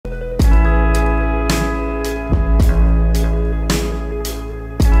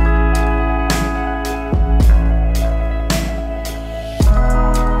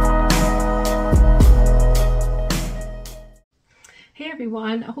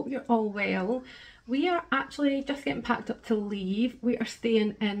hope you're all well. We are actually just getting packed up to leave. We are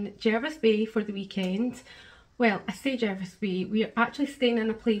staying in Jervis Bay for the weekend. Well, I say Jervis Bay, we are actually staying in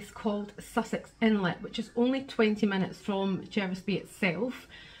a place called SUSSEX Inlet, which is only 20 minutes from Jervis Bay itself.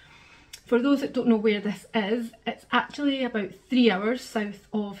 For those that don't know where this is, it's actually about 3 hours south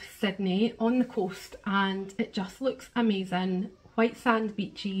of Sydney on the coast, and it just looks amazing. White sand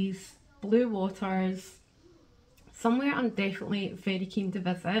beaches, blue waters, somewhere I'm definitely very keen to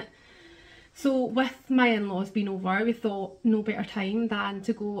visit. So with my in-laws being over, we thought no better time than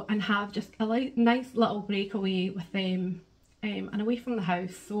to go and have just a nice little breakaway with them and away from the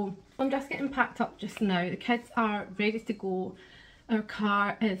house. So I'm just getting packed up just now. The kids are ready to go. Our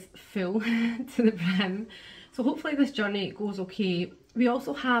car is full to the brim. So hopefully this journey goes okay. We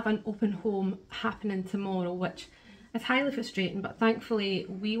also have an open home happening tomorrow, which is highly frustrating, but thankfully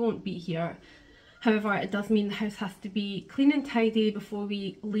we won't be here. However, it does mean the house has to be clean and tidy before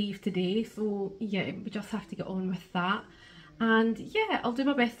we leave today. So yeah, we just have to get on with that. And yeah, I'll do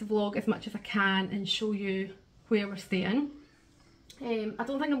my best to vlog as much as I can and show you where we're staying. I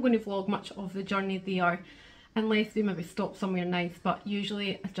don't think I'm going to vlog much of the journey there, unless we maybe stop somewhere nice, but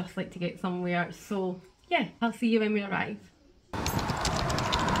usually I just like to get somewhere. So yeah, I'll see you when we arrive. We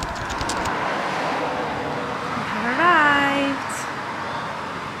have arrived.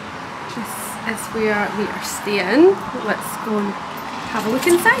 This is where we are staying. Let's go and have a look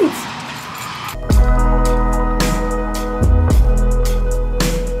inside.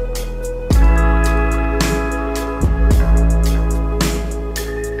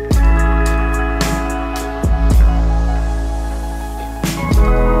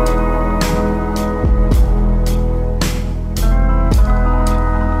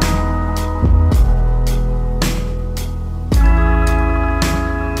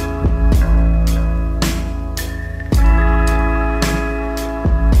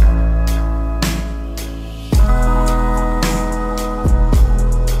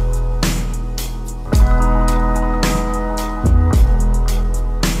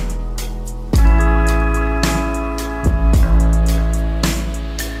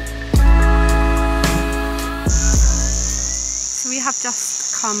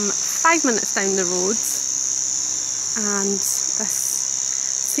 Just come 5 minutes down the road, and this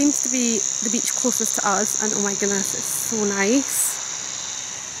seems to be the beach closest to us, and oh my goodness, it's so nice.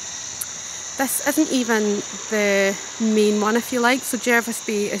 This isn't even the main one, if you like, so Jervis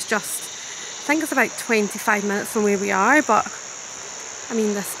Bay is just, I think it's about 25 minutes from where we are, but I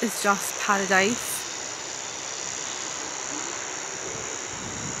mean, this is just paradise.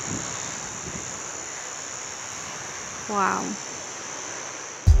 Wow.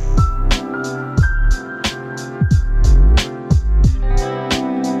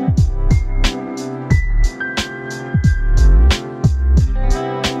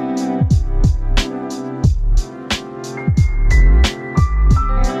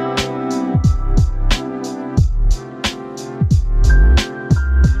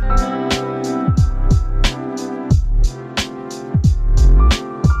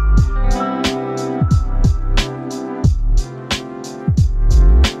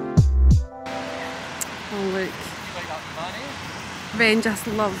 Ben just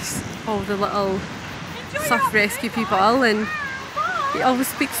loves all the little surf rescue people, and he always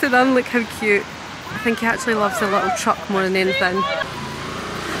speaks to them. Look how cute. I think he actually loves the little truck more than anything.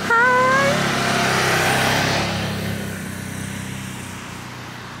 Hi!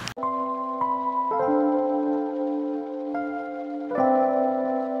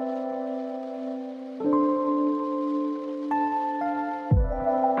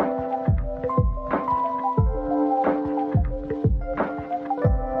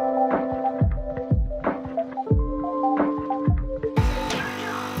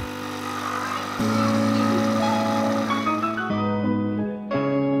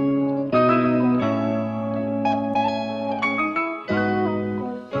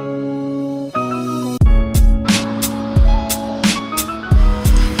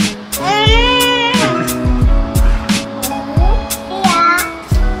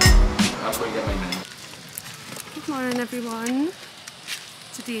 Everyone,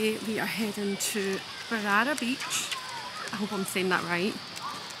 today we are heading to Barara Beach. I hope I'm saying that right,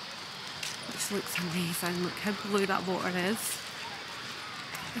 which looks amazing. Look how blue that water is.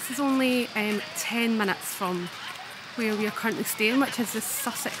 This is only 10 minutes from where we are currently staying, which is the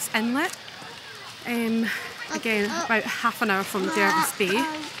Sussex Inlet. Again, about half an hour from Jervis Bay.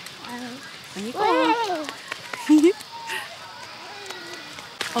 There you go.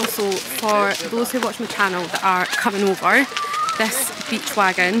 Also, for those who watch my channel that are coming over, this beach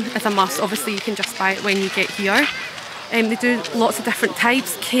wagon is a must. Obviously you can just buy it when you get here. They do lots of different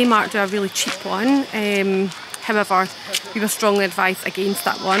types. Kmart do a really cheap one. However, we were strongly advised against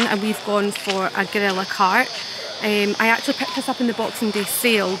that one, and we've gone for a Gorilla cart. I actually picked this up in the Boxing Day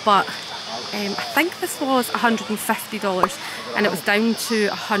sale, but I think this was $150 and it was down to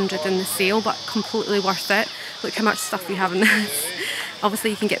 $100 in the sale, but completely worth it. Look how much stuff we have in this. Obviously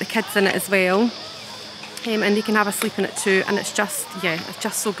you can get the kids in it as well, and they can have a sleep in it too, and it's just, yeah, it's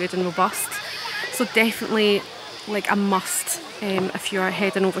just so good and robust. So definitely like a must if you're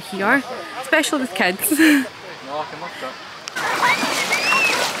heading over here, especially with kids. So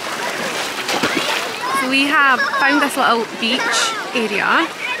we have found this little beach area,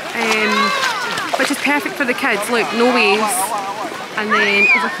 which is perfect for the kids. Look, no waves, and then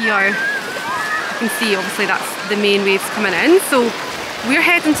over here you can see obviously that's the main waves coming in. So we're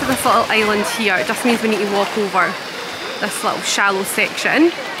heading to this little island here. It just means we need to walk over this little shallow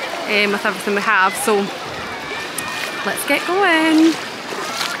section with everything we have. So let's get going.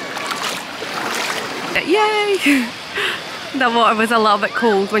 Yay! The water was a little bit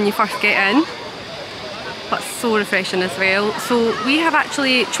cold when you first get in, but so refreshing as well. So we have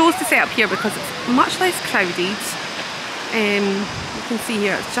actually chose to set up here because it's much less crowded. You can see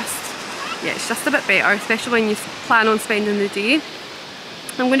here it's just a bit better, especially when you plan on spending the day.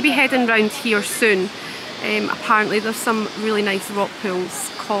 I'm going to be heading round here soon. Apparently there's some really nice rock pools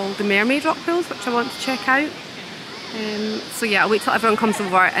called the Mermaid Rock Pools, which I want to check out. So yeah, I'll wait till everyone comes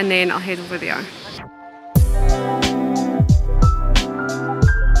over and then I'll head over there.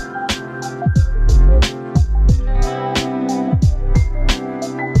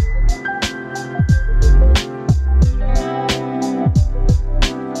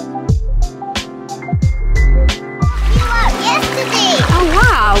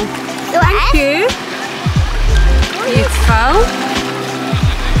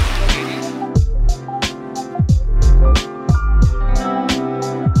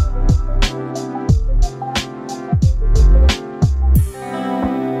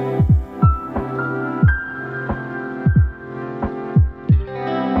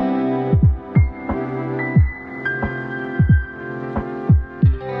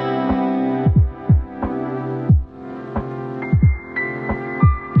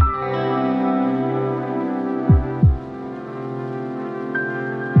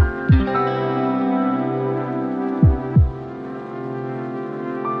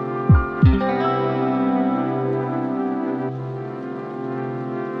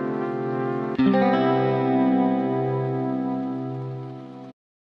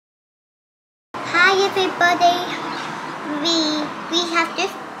 Hi everybody, we have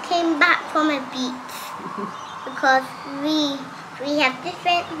just came back from a beach because we have just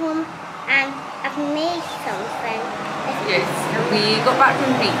went home and I've made something. Yes, we got back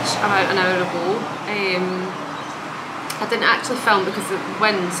from the beach about an hour ago. I didn't actually film because the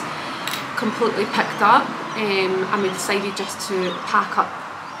wind completely picked up, and we decided just to pack up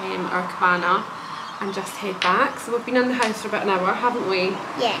our cabana and just head back. So we've been in the house for about an hour, haven't we?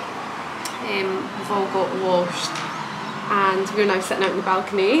 Yeah. We've all got washed and we're now sitting out on the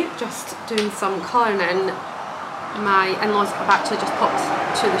balcony just doing some colouring in. My in-laws have actually just popped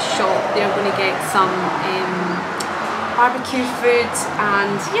to the shop. They're going to get some barbecue food,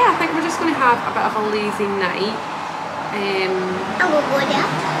 and yeah, I think we're just going to have a bit of a lazy night. And we'll go there.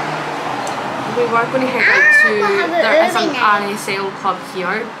 We were going to head out to, there is an RSL club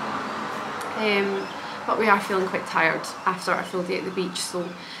here, but we are feeling quite tired after our full day at the beach, so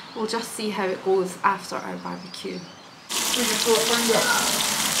we'll just see how it goes after our barbecue.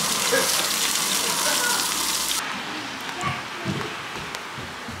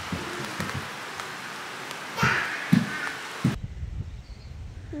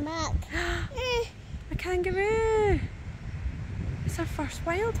 Mark. A kangaroo! It's our first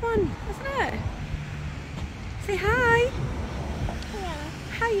wild one, isn't it? Say hi! Yeah.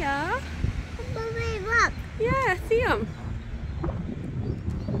 Hiya! Look. Yeah, see him.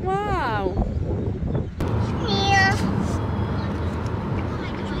 Wow! Here.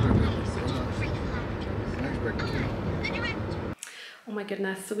 Oh my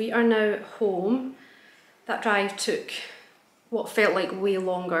goodness, so we are now home. That drive took what felt like way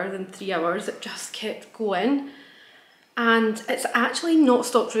longer than 3 hours. It just kept going. And it's actually not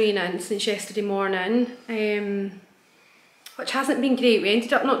stopped raining since yesterday morning, which hasn't been great. We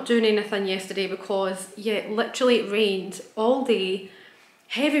ended up not doing anything yesterday because, yeah, literally it rained all day,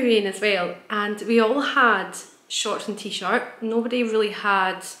 heavy rain as well, and we all had shorts and t-shirt. Nobody really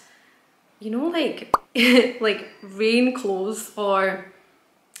had, you know, like like rain clothes, or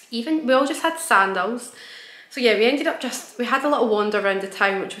even, we all just had sandals. So yeah, we ended up we had a little wander around the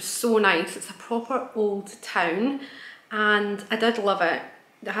town, which was so nice. It's a proper old town, and I did love it.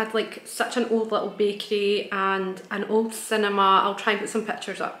 They had like such an old little bakery and an old cinema. I'll try and put some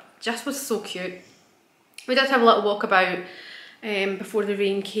pictures up. Just was so cute. We did have a little walk about before the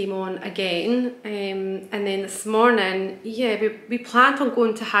rain came on again, and then this morning, yeah, we planned on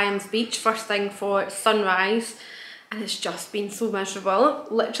going to Hyams Beach first thing for sunrise, and it's just been so miserable.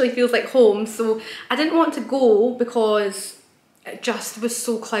 It literally feels like home, so I didn't want to go because it just was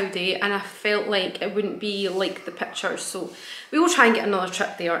so cloudy and I felt like it wouldn't be like the pictures, so we will try and get another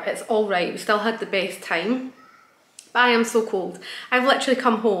trip there. It's all right, we still had the best time, but I am so cold. I've literally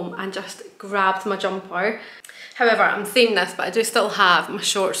come home and just grabbed my jumper. However, I'm saying this, but I do still have my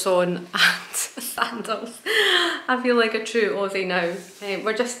shorts on and sandals. I feel like a true Aussie now.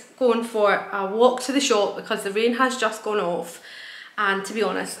 We're just going for a walk to the shop because the rain has just gone off, and to be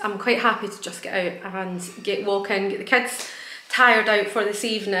honest, I'm quite happy to just get out and get walking, get the kids tired out for this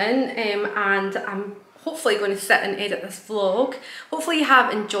evening, and I'm hopefully going to sit and edit this vlog. Hopefully you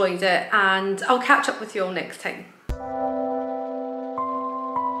have enjoyed it, and I'll catch up with you all next time.